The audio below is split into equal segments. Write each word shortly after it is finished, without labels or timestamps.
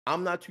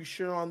I'm not too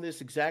sure on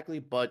this exactly,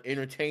 but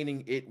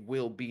entertaining it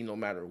will be no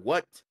matter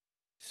what.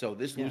 So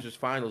this Yeah. losers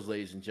finals,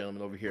 ladies and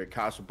gentlemen, over here at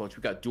Casabunch,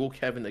 we got dual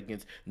Kevin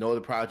against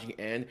NoahTheProdigy,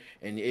 and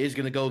it is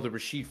gonna go the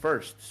Rashid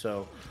first.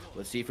 So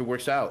let's see if it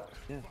works out.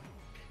 Yeah.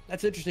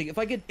 That's interesting. If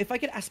I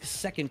could ask a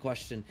second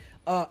question.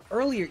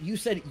 Earlier you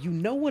said you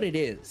know what it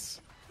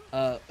is,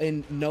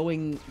 in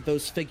knowing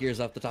those figures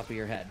off the top of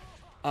your head.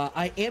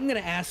 I am gonna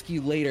ask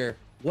you later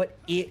what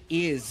it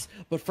is,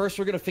 but first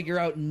we're gonna figure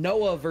out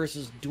Noah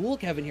versus Dual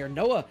Kevin here.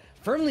 Noah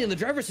firmly in the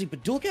driver's seat,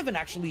 but Dual Kevin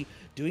actually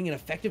doing an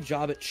effective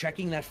job at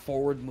checking that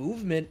forward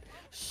movement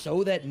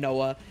so that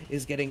Noah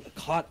is getting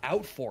caught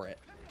out for it.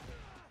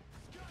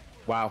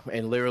 Wow,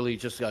 and literally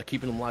just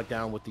keeping them locked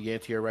down with the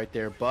anti-air right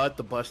there. But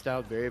the bust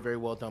out, very, very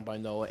well done by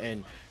Noah.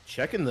 And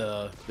checking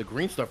the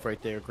green stuff right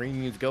there.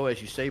 Green means go,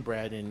 as you say,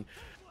 Brad. And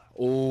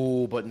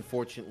oh, but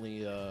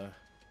unfortunately,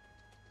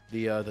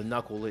 the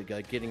knuckle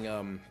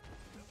getting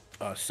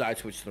side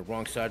switch to the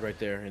wrong side right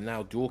there. And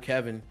now dual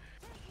Kevin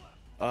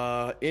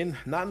in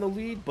not in the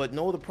lead, but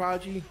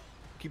NoahTheProdigy.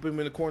 Keep him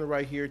in the corner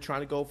right here,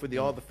 trying to go for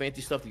all the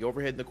fancy stuff, the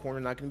overhead in the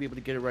corner. Not going to be able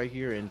to get it right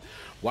here. And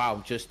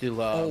wow, just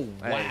still. Oh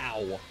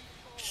wow.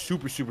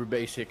 Super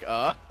basic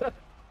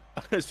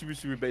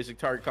super basic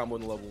target combo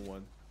in level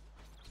 1.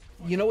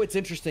 You know, it's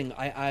interesting.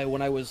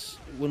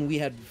 When we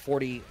had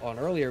 40 on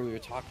earlier, we were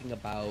talking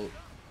about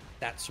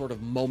that sort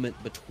of moment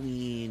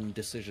between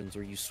decisions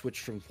where you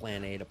switch from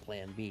plan A to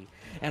plan B.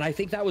 And I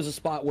think that was a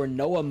spot where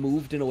Noah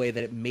moved in a way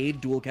that it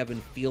made Dual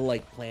Kevin feel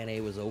like plan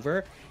A was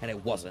over, and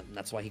it wasn't. And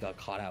that's why he got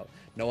caught out.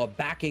 Noah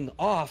backing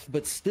off,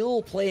 but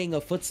still playing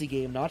a footsie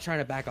game, not trying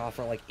to back off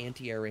for like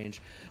anti-air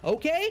range.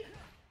 Okay.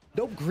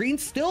 Nope, green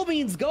still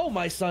means go,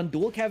 my son.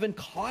 Dual Kevin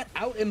caught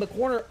out in the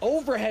corner.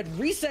 Overhead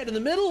reset in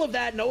the middle of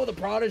that.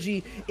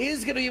 NoahTheProdigy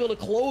is going to be able to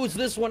close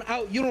this one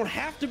out. You don't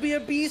have to be a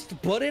beast,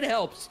 but it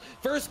helps.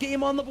 First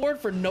game on the board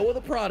for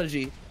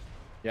NoahTheProdigy.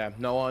 Yeah,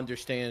 Noah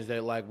understands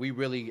that, like,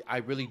 I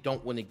really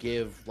don't want to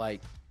give,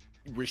 like,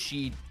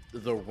 Rashid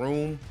the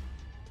room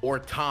or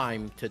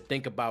time to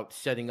think about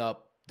setting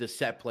up the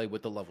set play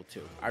with the level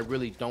 2. I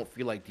really don't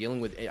feel like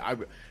dealing with it.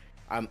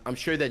 I'm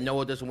sure that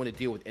Noah doesn't want to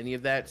deal with any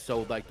of that,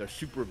 so like the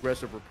super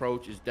aggressive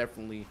approach is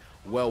definitely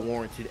well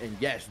warranted. And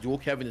yes, Dual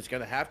Kevin is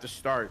gonna have to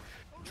start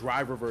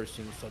drive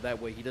reversing so that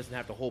way he doesn't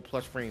have to hold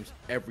plus frames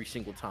every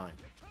single time.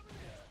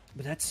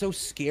 But that's so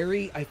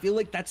scary. I feel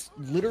like that's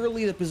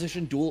literally the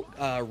position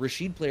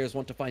Rashid players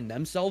want to find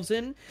themselves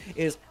in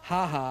is,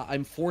 haha,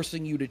 I'm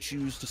forcing you to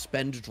choose to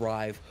spend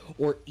drive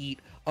or eat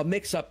a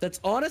mix-up.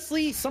 That's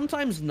honestly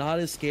sometimes not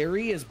as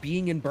scary as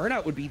being in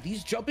burnout would be.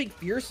 These jumping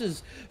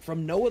fierces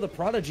from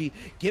NoahTheProdigy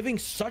giving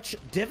such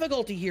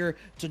difficulty here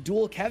to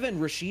Dual Kevin.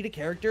 Rashid, a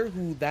character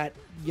who that,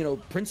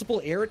 principal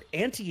air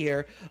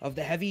anti-air of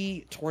the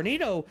heavy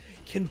tornado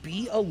can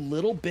be a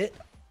little bit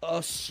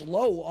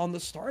slow on the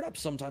startup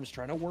sometimes,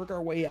 trying to work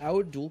our way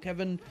out. Dual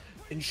Kevin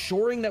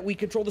ensuring that we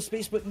control the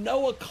space, but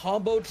Noah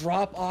combo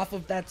drop off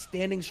of that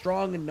standing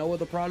strong, and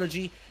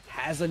NoahTheProdigy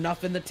has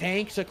enough in the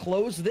tank to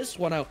close this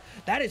one out.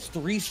 That is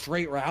 3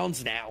 straight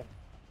rounds now.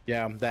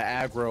 Yeah, the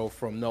aggro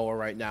from Noah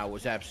right now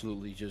was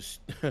absolutely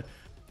just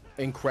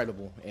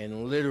incredible,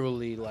 and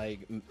literally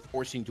like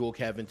forcing Dual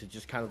Kevin to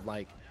just kind of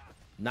like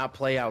not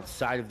play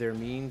outside of their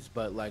means,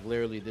 but like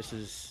literally this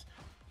is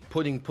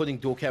putting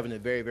Dual Kevin in a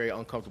very, very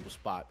uncomfortable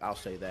spot. I'll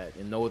say that.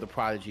 And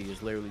NoahTheProdigy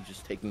is literally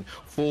just taking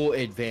full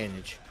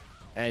advantage.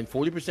 And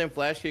 40%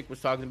 flash kick was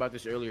talking about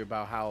this earlier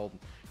about how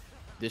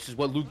this is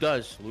what Luke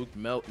does. Luke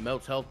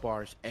melts health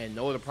bars, and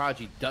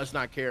NoahTheProdigy does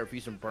not care if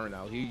he's in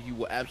burnout. He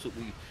will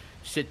absolutely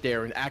sit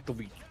there and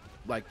actively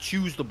like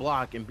choose the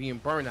block and be in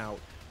burnout,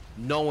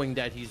 knowing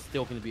that he's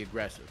still going to be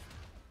aggressive.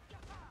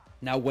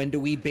 Now, when do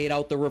we bait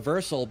out the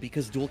reversal?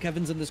 Because Dual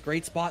Kevin's in this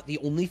great spot. The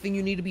only thing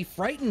you need to be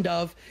frightened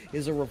of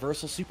is a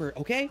reversal super.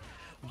 Okay,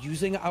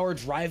 using our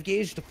drive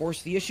gauge to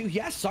force the issue.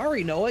 Yeah,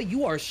 sorry, Noah.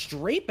 You are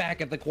straight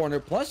back at the corner.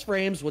 Plus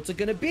frames. What's it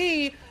going to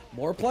be?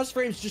 More plus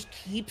frames just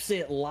keeps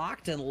it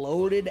locked and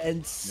loaded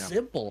and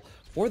simple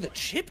for the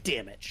chip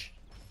damage.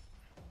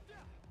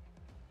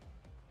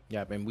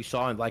 Yeah, and we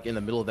saw in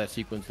the middle of that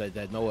sequence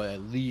that Noah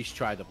at least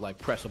tried to like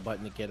press a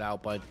button to get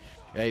out, but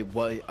hey,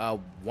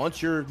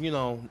 once you're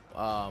in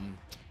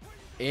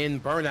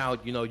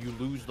burnout, you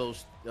lose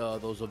those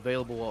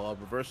available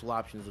reversal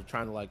options of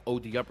trying to like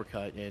OD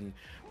uppercut. And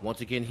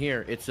once again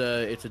here, it's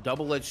a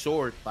double-edged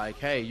sword. Like,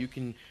 hey, you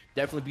can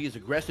definitely be as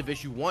aggressive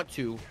as you want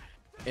to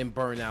in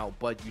burnout,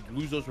 but you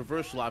lose those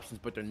reversal options,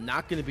 but they're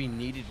not going to be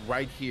needed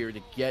right here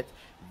to get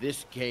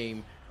this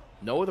game.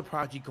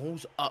 NoahTheProdigy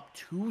goes up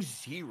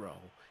 2-0.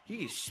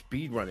 He is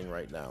speed running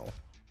right now.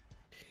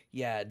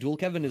 Yeah, Dual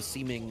Kevin is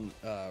seeming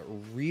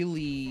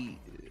really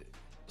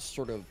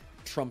sort of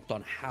trumped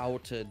on how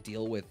to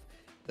deal with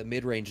the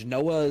mid-range.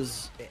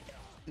 Noah's,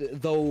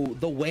 though,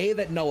 the way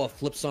that Noah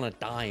flips on a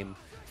dime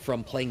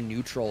from playing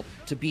neutral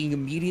to being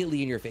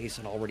immediately in your face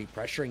and already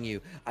pressuring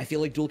you. I feel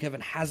like Dual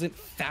Kevin hasn't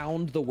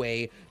found the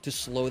way to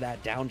slow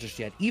that down just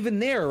yet. Even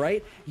there,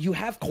 right? You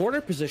have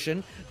corner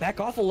position, back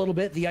off a little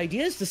bit. The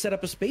idea is to set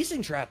up a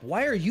spacing trap.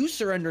 Why are you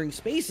surrendering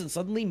space and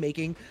suddenly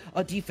making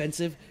a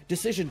defensive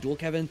decision? Dual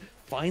Kevin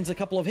finds a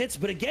couple of hits,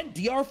 but again,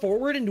 DR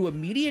forward into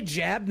immediate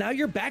jab. Now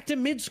you're back to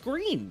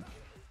mid-screen.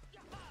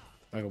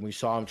 Like we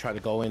saw him try to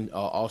go in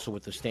also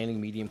with the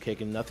standing medium kick,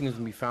 and nothing is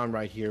going to be found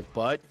right here,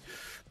 but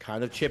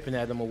kind of chipping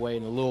at him away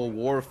in a little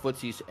war of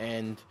footsies,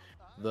 and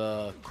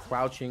the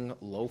crouching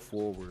low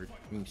forward,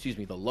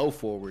 the low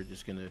forward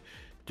is going to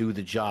do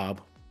the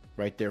job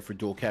right there for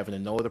Dual Kevin.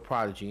 And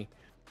NoahTheProdigy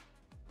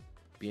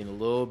being a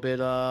little bit,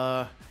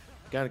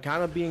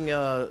 kind of being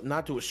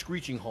not to a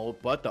screeching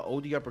halt, but the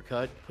OD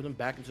uppercut put him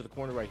back into the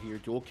corner right here.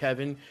 Dual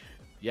Kevin,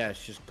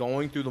 yes, just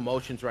going through the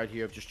motions right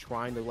here of just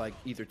trying to like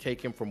either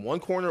take him from one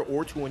corner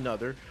or to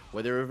another,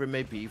 whatever it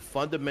may be.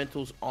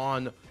 Fundamentals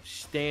on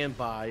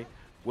standby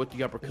with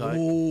the uppercut.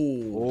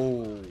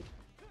 Oh,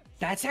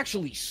 that's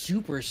actually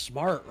super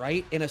smart,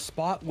 right? In a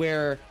spot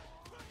where,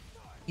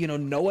 you know,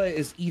 Noah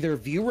is either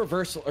view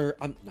reversal or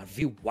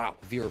view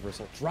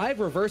reversal, drive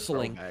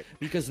reversaling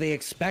because they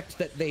expect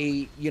that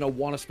they, you know,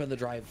 want to spend the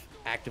drive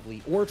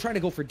actively, or trying to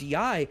go for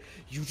DI.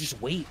 You just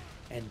wait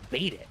and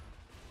bait it.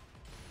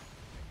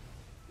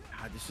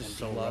 This is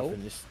so rough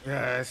in this.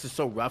 This is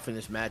so rough in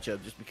this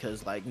matchup, just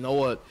because like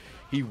Noah,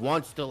 he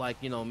wants to like,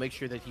 you know, make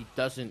sure that he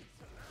doesn't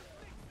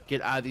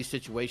get out of these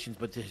situations,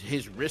 but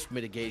his risk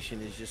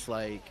mitigation is just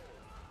like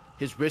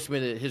his risk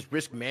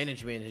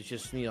management is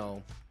just, you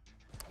know,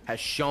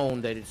 has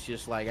shown that it's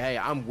just like, hey,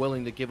 I'm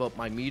willing to give up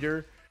my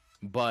meter,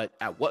 but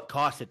at what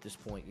cost at this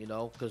point, you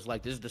know? Because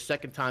like this is the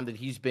second time that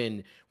he's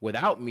been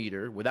without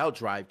meter, without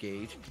drive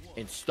gauge,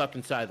 and stuck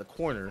inside the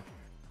corner,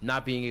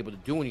 not being able to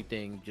do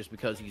anything just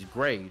because he's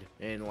grayed,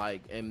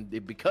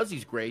 and because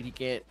he's grayed, he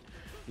can't,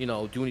 you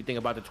know, do anything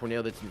about the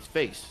tornado that's in his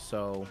face.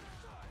 So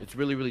it's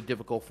really, really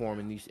difficult for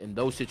him in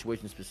those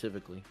situations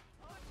specifically.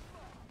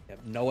 Yep,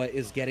 Noah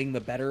is getting the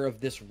better of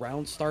this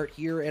round start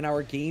here in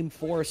our game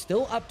 4,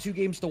 still up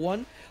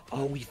 2-1.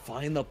 Oh, we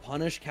find the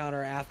punish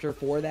counter after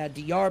for that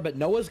DR, but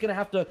Noah's gonna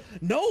have to.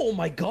 No, oh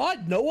my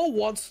God, Noah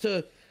wants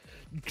to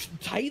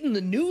tighten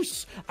the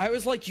noose. I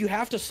was like, you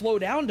have to slow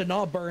down to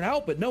not burn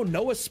out, but no,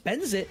 Noah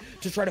spends it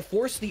to try to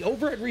force the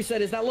overhead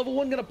reset. Is that level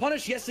 1 gonna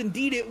punish? Yes,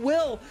 indeed it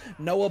will.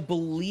 Noah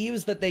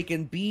believes that they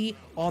can be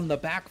on the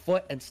back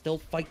foot and still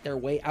fight their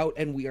way out,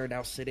 and we are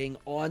now sitting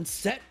on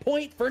set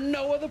point for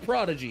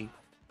NoahTheProdigy.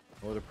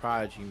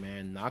 NoahTheProdigy,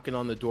 man, knocking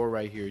on the door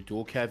right here.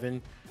 Dual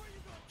Kevin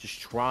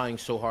just trying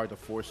so hard to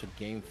force a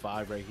game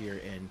 5 right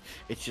here, and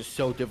it's just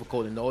so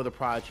difficult, and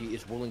NoahTheProdigy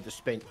is willing to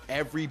spend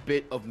every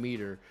bit of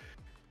meter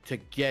to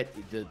get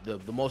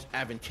the most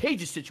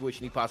advantageous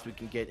situation he possibly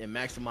can get and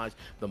maximize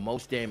the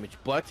most damage.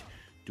 But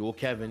Dual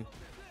Kevin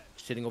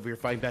sitting over here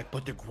fighting back,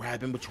 but the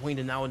grab in between,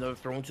 and now another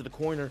throw into the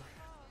corner.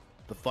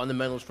 The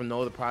fundamentals from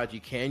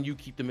NoahTheProdigy. Can you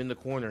keep them in the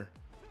corner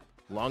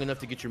long enough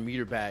to get your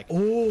meter back?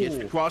 Gets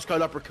the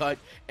cross-cut uppercut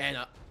and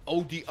a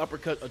OD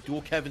uppercut, a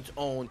Dual Kevin's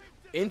own,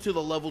 into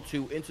the level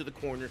 2, into the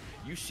corner.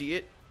 You see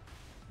it.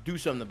 Do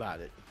something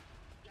about it.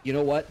 You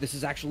know what? This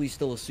is actually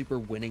still a super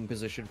winning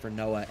position for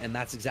Noah, and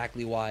that's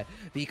exactly why.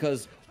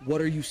 Because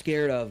what are you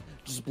scared of?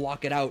 Just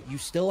block it out. You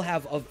still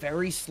have a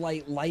very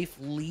slight life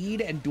lead,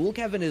 and Dual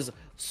Kevin is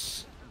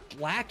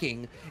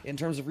lacking in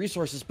terms of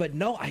resources. But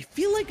no, I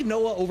feel like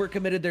Noah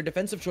overcommitted their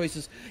defensive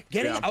choices.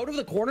 Getting out of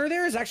the corner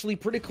there is actually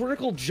pretty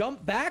critical.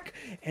 Jump back.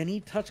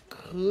 Any touch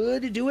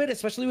could do it,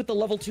 especially with the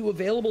level 2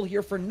 available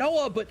here for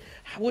Noah. But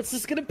what's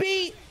this going to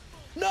be?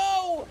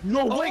 No!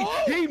 No, wait!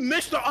 He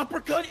missed the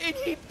uppercut and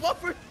he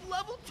buffered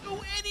level 2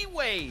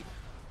 anyway!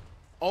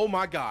 Oh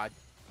my God.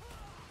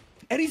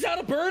 And he's out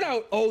of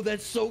burnout. Oh,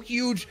 that's so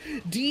huge.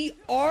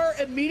 DR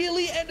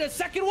immediately, and a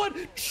second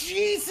one.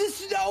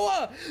 Jesus,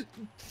 Noah!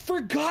 For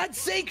God's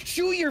sake,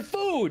 chew your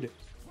food!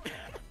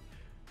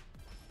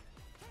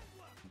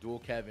 Dual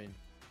Kevin,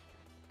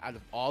 out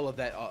of all of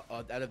that,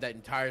 out of that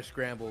entire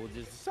scramble,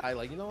 just decide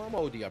like, you know, I'm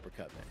OD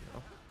uppercut, man, you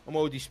know? I'm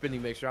OD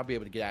spinning mixer. I'll be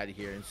able to get out of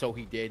here. And so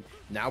he did.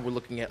 Now we're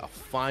looking at a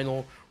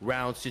final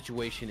round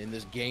situation in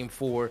this game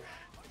 4.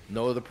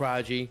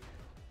 NoahTheProdigy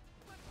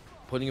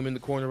putting him in the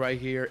corner right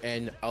here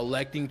and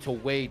electing to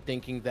wait,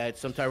 thinking that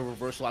some type of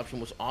reversal option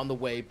was on the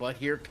way. But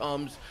here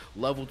comes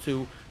level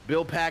 2.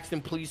 Bill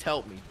Paxton, please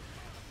help me.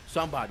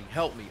 Somebody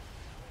help me.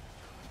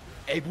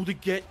 Able to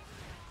get...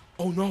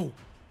 Oh, no.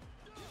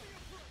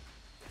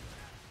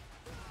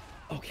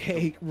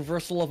 Okay,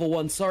 reversal level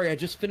 1. Sorry, I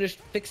just finished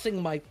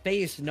fixing my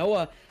face.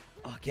 Noah,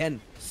 again,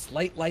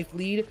 slight life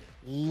lead.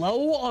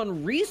 Low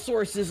on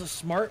resources, a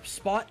smart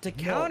spot to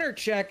counter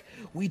check.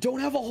 We don't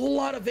have a whole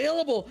lot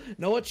available.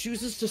 Noah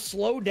chooses to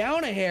slow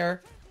down a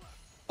hair.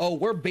 Oh,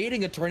 we're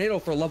baiting a tornado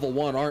for level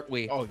 1, aren't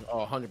we? Oh,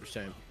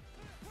 100%.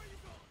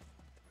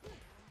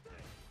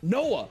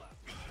 Noah.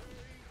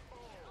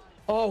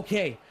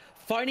 Okay,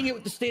 finding it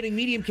with the standing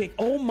medium kick.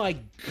 Oh my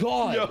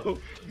God. Yo,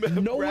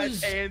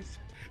 Noah's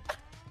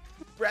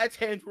Brad's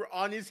hands were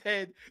on his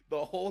head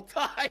the whole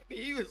time.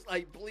 He was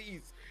like,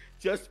 please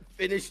just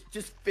finish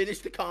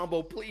the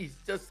combo, please.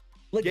 Just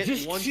like get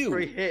just one chew,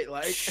 straight hit,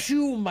 like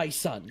chew, my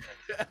son.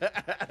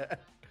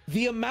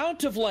 The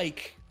amount of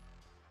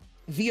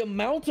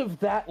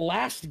that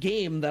last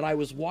game that I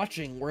was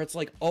watching where it's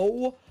like,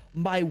 oh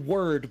my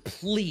word,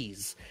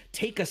 please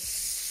take a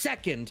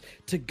second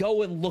to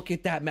go and look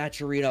at that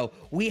matcherino.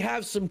 We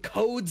have some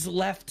codes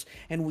left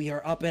and we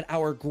are up at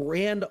our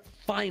grand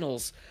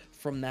finals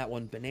from that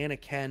one. Banana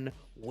Ken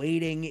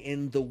waiting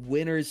in the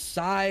winner's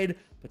side,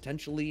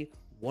 potentially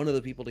one of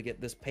the people to get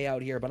this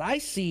payout here, but I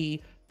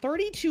see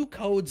 32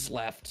 codes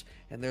left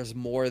and there's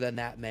more than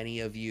that many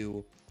of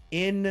you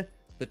in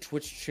the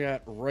Twitch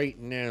chat right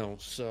now.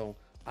 So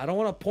I don't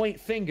want to point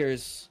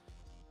fingers,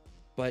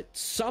 but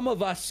some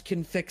of us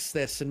can fix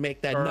this and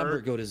make that number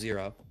go to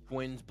 0.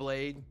 Twins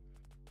Blade,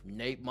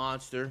 Nate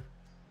Monster,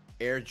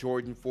 Air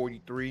Jordan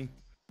 43,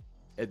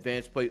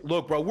 Advanced Play.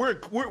 Look, bro, we're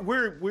at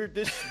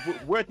the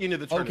end of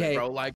the tournament, Okay. bro. Like